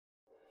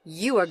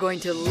You are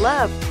going to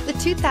love the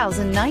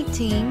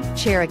 2019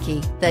 Cherokee.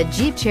 The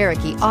Jeep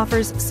Cherokee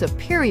offers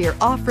superior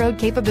off-road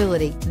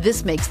capability.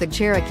 This makes the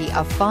Cherokee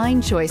a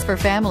fine choice for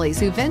families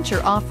who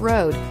venture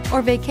off-road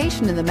or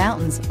vacation in the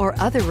mountains or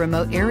other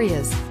remote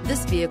areas.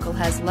 This vehicle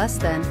has less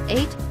than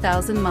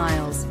 8,000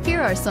 miles. Here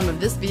are some of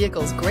this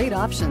vehicle's great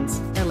options: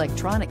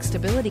 electronic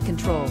stability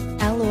control,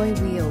 alloy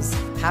wheels,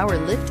 power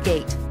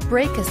liftgate,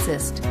 brake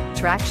assist,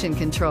 traction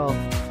control,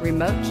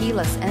 remote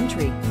keyless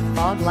entry,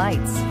 fog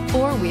lights,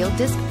 four-wheel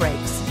disc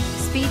brakes,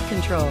 speed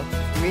control,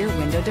 rear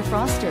window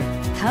defroster.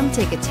 Come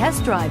take a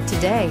test drive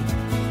today.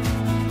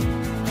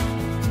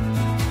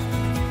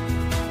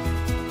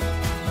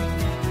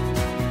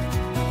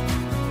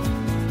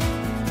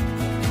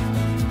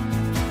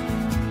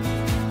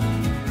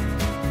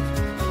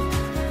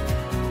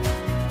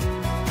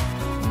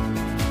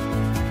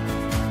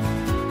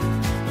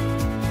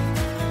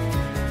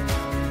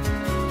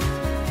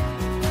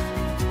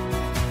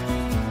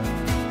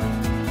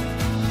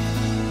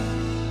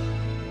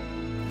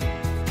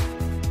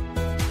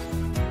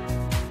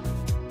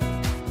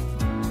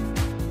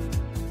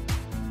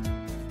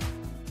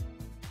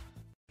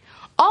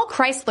 All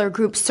Chrysler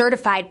Group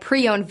certified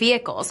pre-owned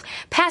vehicles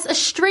pass a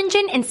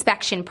stringent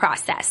inspection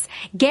process,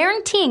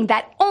 guaranteeing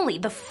that only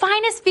the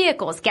finest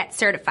vehicles get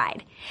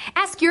certified.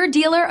 Ask your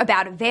dealer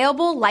about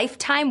available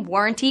lifetime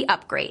warranty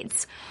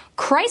upgrades.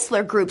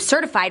 Chrysler Group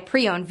certified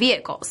pre-owned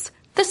vehicles,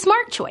 the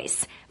smart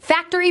choice,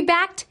 factory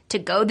backed to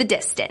go the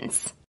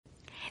distance.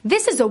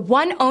 This is a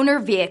one-owner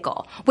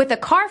vehicle with a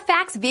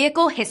CARFAX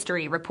Vehicle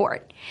History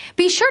Report.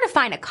 Be sure to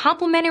find a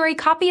complimentary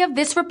copy of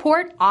this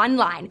report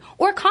online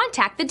or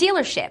contact the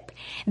dealership.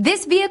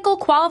 This vehicle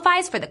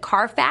qualifies for the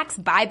CARFAX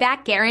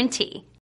buyback guarantee.